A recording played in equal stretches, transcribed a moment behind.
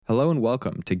Hello and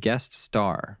welcome to Guest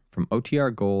Star from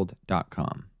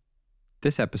OTRGold.com.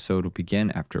 This episode will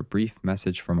begin after a brief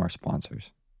message from our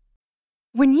sponsors.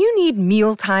 When you need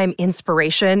mealtime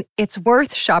inspiration, it's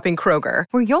worth shopping Kroger,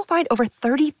 where you'll find over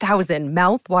 30,000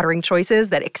 mouth-watering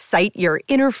choices that excite your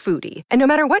inner foodie. And no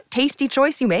matter what tasty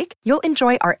choice you make, you'll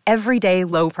enjoy our everyday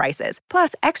low prices,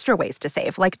 plus extra ways to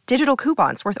save, like digital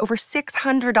coupons worth over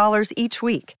 $600 each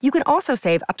week. You can also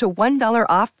save up to $1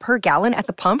 off per gallon at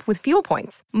the pump with fuel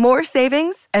points. More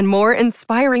savings and more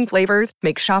inspiring flavors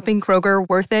make shopping Kroger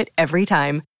worth it every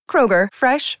time. Kroger,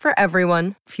 fresh for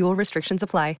everyone. Fuel restrictions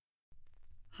apply.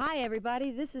 Hi,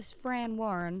 everybody. This is Fran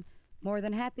Warren. More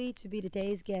than happy to be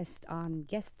today's guest on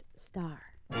Guest Star.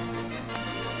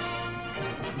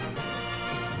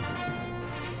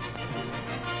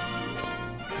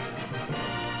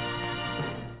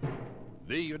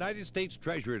 The United States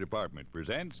Treasury Department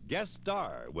presents Guest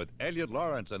Star with Elliot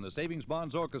Lawrence and the Savings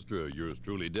Bonds Orchestra, yours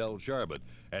truly, Del Sharbutt,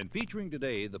 and featuring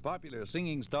today the popular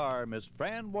singing star, Miss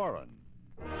Fran Warren.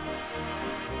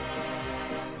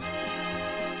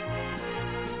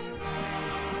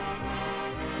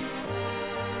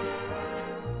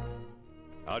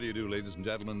 How do you do, ladies and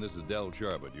gentlemen? This is Del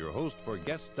Sharbutt, your host for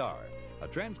Guest Star, a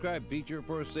transcribed feature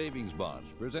for savings bonds,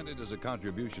 presented as a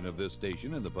contribution of this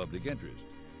station in the public interest.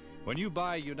 When you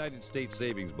buy United States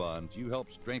savings bonds, you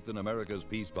help strengthen America's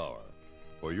peace power.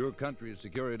 For your country's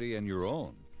security and your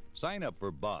own, sign up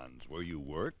for bonds where you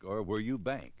work or where you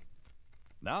bank.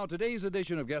 Now, today's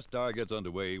edition of Guest Star gets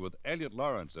underway with Elliot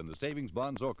Lawrence and the Savings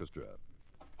Bonds Orchestra.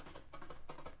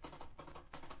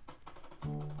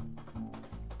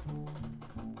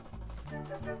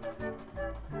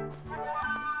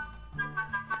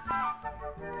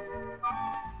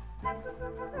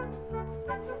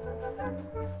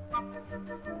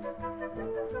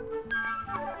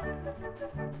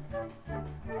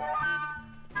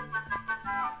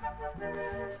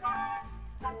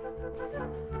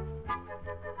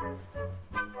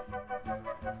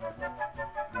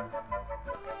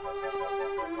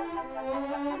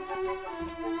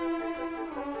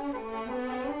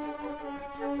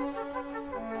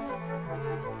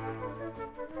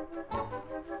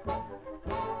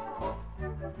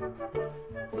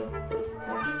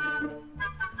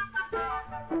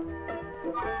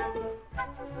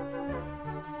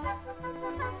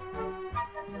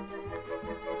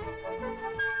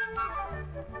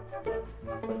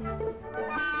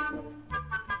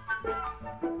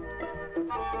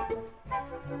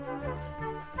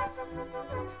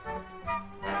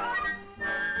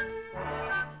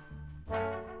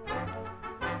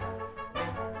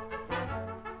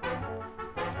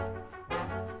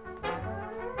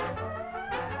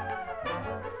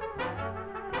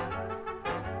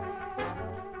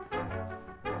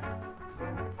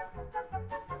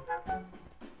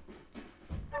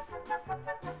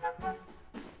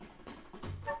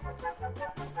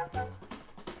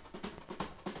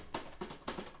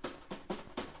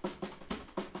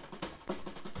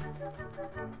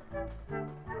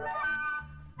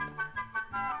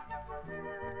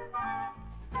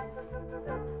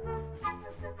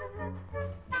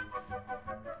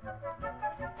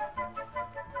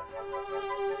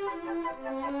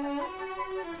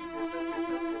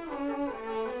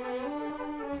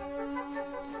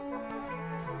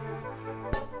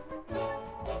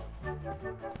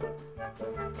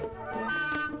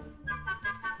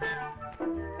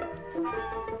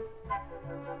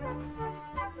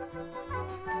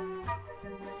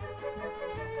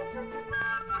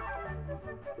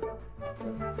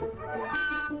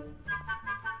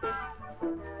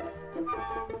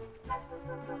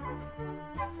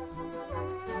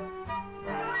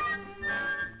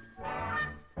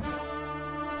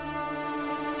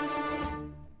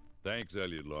 Thanks,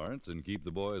 Elliot Lawrence, and keep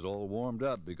the boys all warmed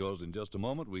up because in just a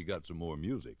moment we got some more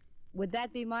music. Would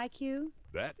that be my cue?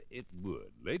 That it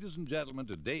would. Ladies and gentlemen,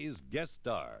 today's guest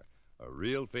star, a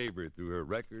real favorite through her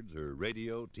records, her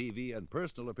radio, TV, and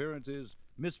personal appearances,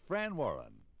 Miss Fran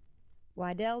Warren.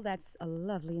 Why, Del, that's a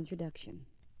lovely introduction.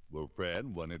 Well,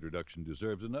 Fran, one introduction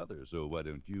deserves another, so why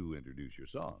don't you introduce your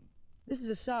song? This is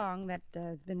a song that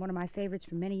has been one of my favorites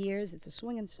for many years. It's a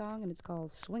swinging song, and it's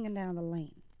called Swinging Down the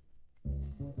Lane.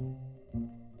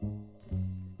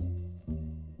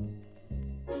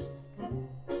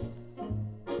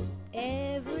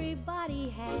 Everybody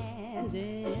hand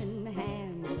in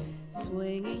hand,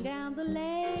 swinging down the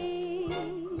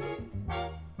lane.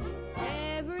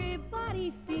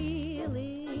 Everybody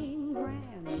feeling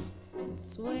grand,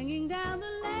 swinging down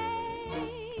the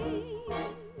lane.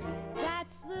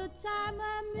 That's the time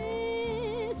I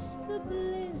miss the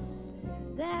bliss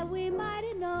that we might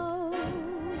have known.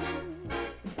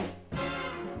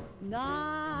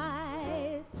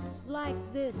 Nights like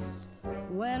this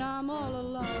when I'm all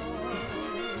alone,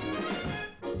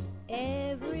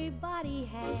 everybody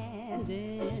hand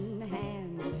in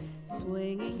hand,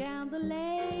 swinging down the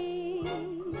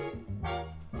lane,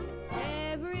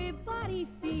 everybody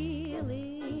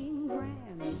feeling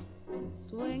grand,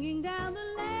 swinging down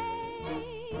the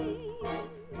lane.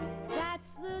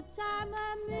 That's the time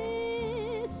I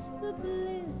miss the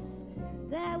bliss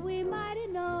that we might have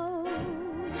known.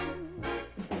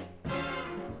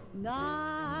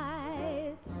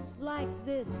 Nights like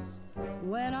this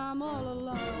when I'm all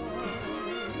alone,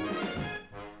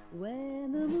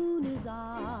 when the moon is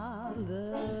on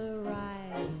the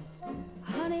rise,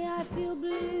 honey, I feel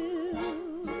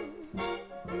blue,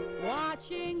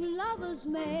 watching lovers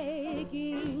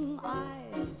making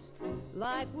eyes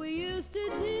like we used to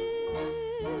do.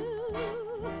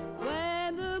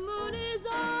 When the moon is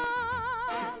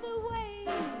on the wane,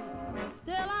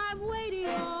 still I'm waiting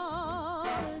all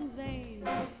in vain,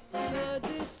 should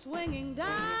be swinging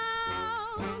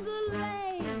down the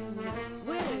lane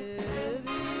with you.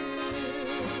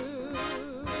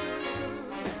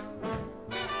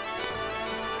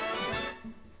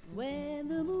 When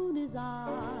the moon is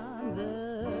on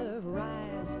the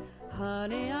rise,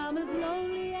 honey, I'm as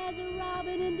lonely as a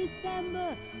robin in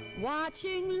December,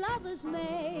 watching lovers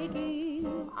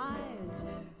making eyes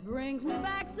brings me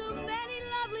back so many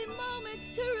lovely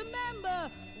moments to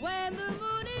remember. When the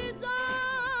moon is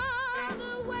on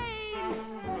the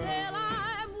wane, still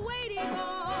I'm waiting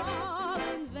all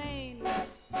in vain,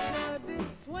 should be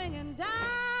swinging down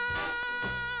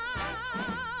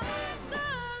the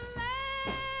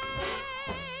lane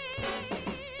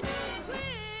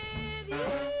with you.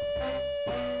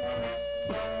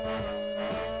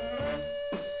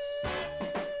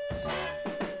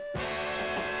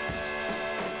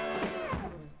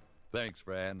 Thanks,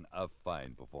 Fran. A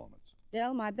fine performance.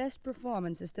 Del, my best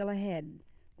performance is still ahead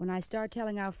when I start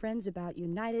telling our friends about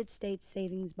United States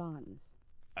savings bonds.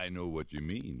 I know what you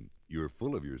mean. You're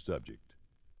full of your subject.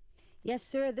 Yes,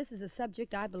 sir, this is a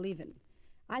subject I believe in.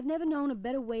 I've never known a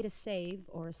better way to save,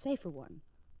 or a safer one,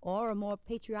 or a more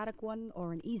patriotic one,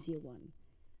 or an easier one.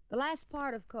 The last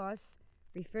part, of course,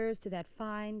 refers to that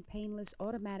fine, painless,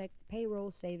 automatic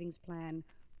payroll savings plan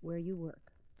where you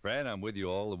work. Fran, I'm with you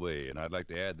all the way, and I'd like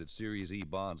to add that Series E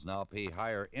bonds now pay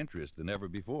higher interest than ever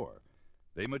before.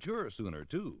 They mature sooner,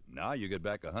 too. Now you get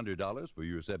back $100 for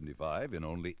your $75 in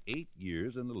only 8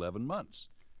 years and 11 months.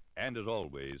 And as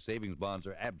always, savings bonds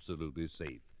are absolutely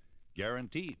safe,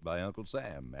 guaranteed by Uncle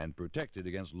Sam, and protected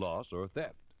against loss or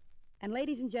theft. And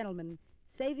ladies and gentlemen,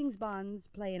 savings bonds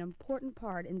play an important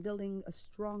part in building a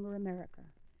stronger America.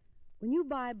 When you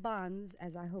buy bonds,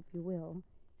 as I hope you will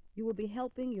be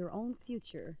helping your own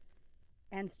future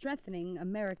and strengthening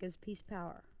America's peace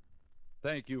power.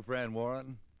 Thank you, Fran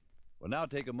Warren. Well, now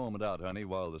take a moment out, honey,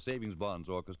 while the Savings Bonds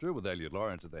Orchestra with Elliot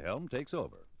Lawrence at the helm takes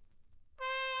over.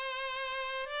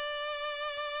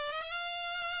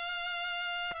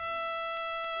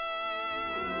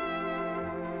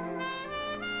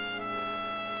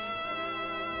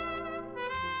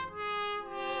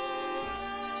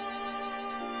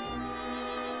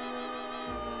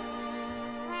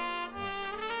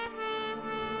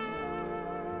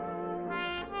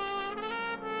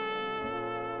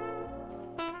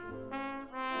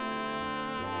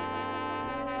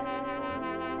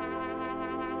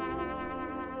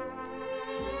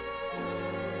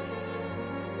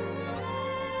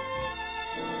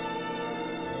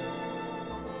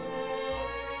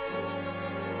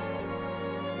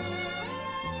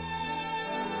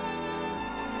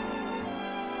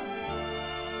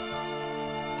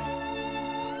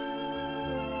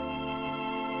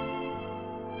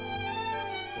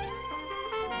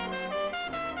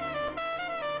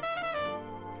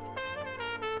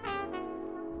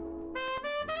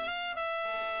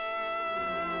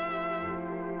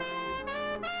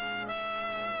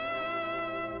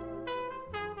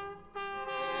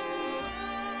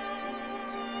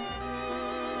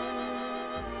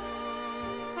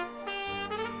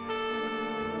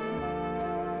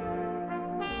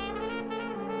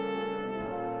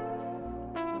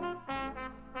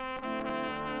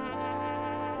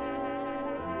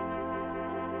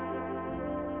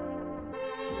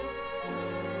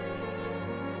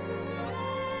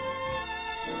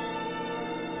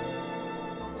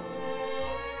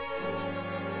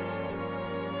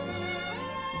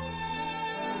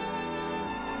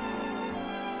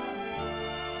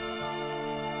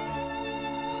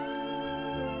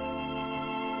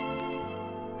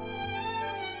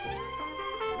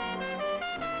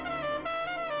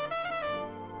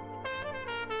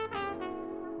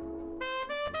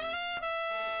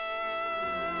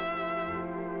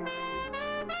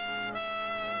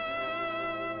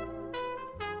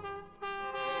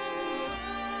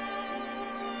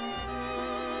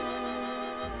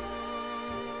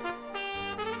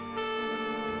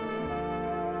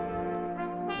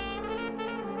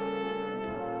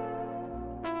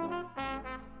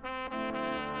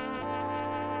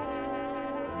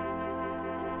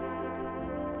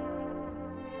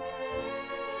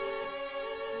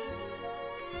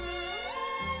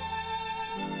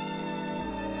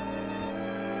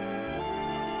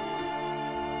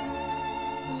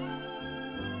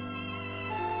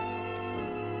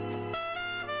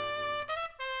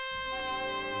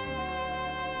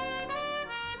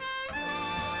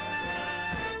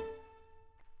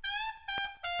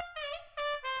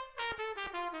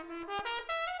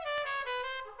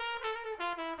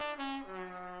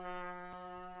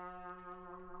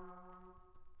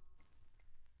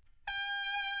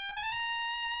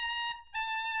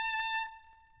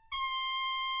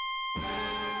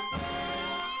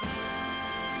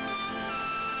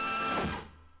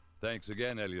 Thanks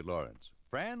again, Elliot Lawrence.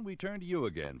 Fran, we turn to you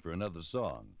again for another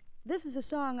song. This is a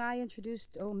song I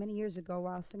introduced, many years ago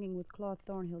while singing with Claude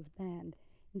Thornhill's band.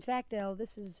 In fact, El,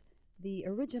 this is the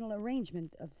original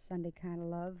arrangement of Sunday Kind of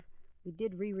Love. We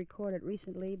did re-record it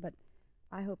recently, but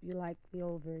I hope you like the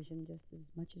old version just as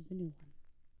much as the new one.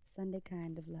 Sunday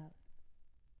Kind of Love.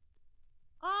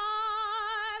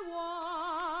 I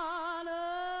want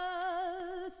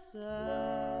a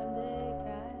Sunday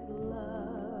kind of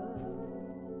love,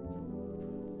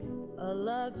 a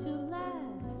love to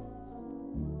last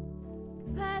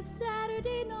past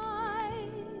Saturday night.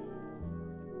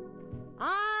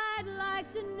 I'd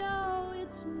like to know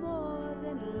it's more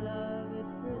than love at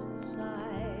first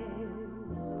sight.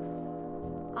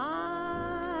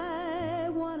 I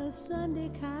want a Sunday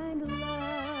kind of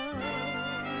love.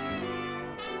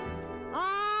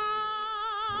 I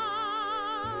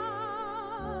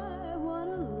want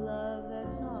a love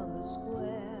that's on the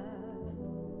square.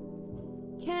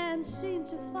 Can't seem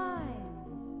to find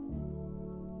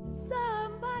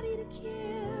somebody to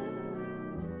kill.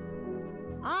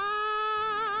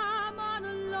 I'm on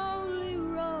a lonely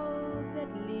road that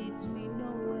leads me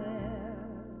nowhere.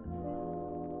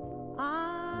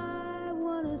 I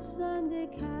want a Sunday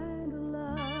kind of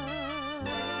love.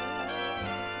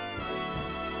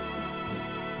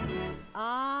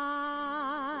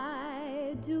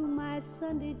 I do my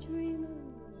Sunday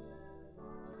dreaming,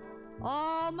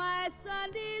 all my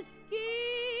Sunday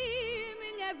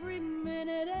scheming, every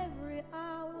minute, every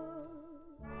hour,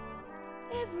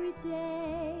 every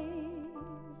day.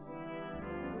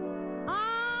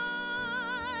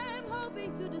 I'm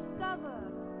hoping to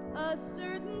discover a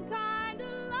certain kind of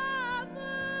lover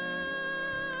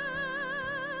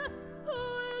who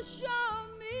will show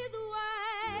me the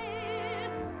way.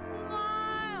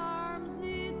 My arms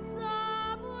need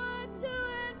someone to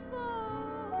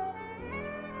enfold,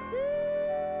 to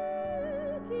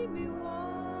keep me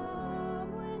warm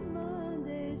when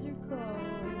Mondays are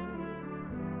cold.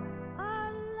 A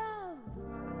love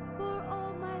for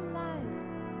all my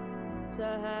life to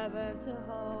have and to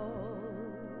hold.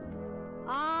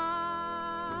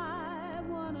 I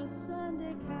want a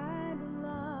Sunday kind of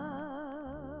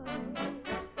love.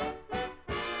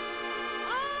 I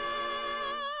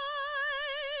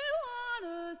want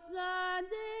a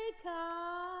Sunday kind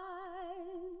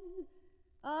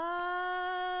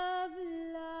of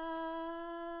love.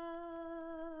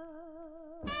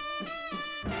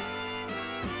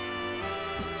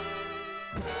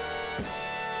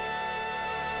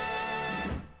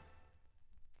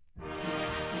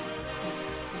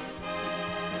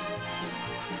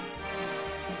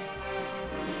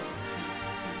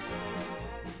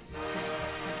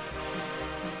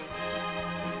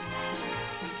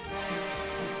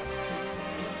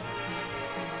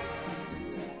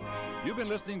 You've been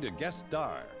listening to Guest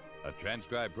Star, a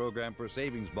transcribed program for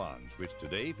savings bonds, which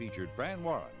today featured Fran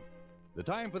Warren. The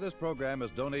time for this program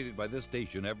is donated by this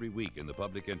station every week in the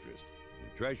public interest.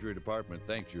 The Treasury Department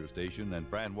thanks your station and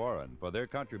Fran Warren for their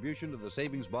contribution to the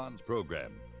Savings Bonds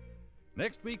program.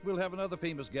 Next week, we'll have another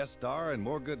famous guest star and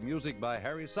more good music by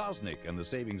Harry Sosnick and the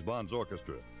Savings Bonds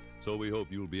Orchestra, so we hope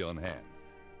you'll be on hand.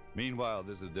 Meanwhile,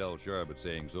 this is Del Sharbutt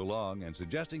saying so long and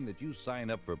suggesting that you sign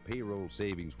up for payroll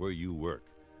savings where you work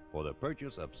for the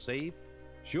purchase of safe,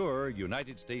 sure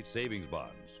United States savings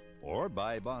bonds, or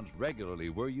buy bonds regularly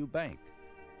where you bank.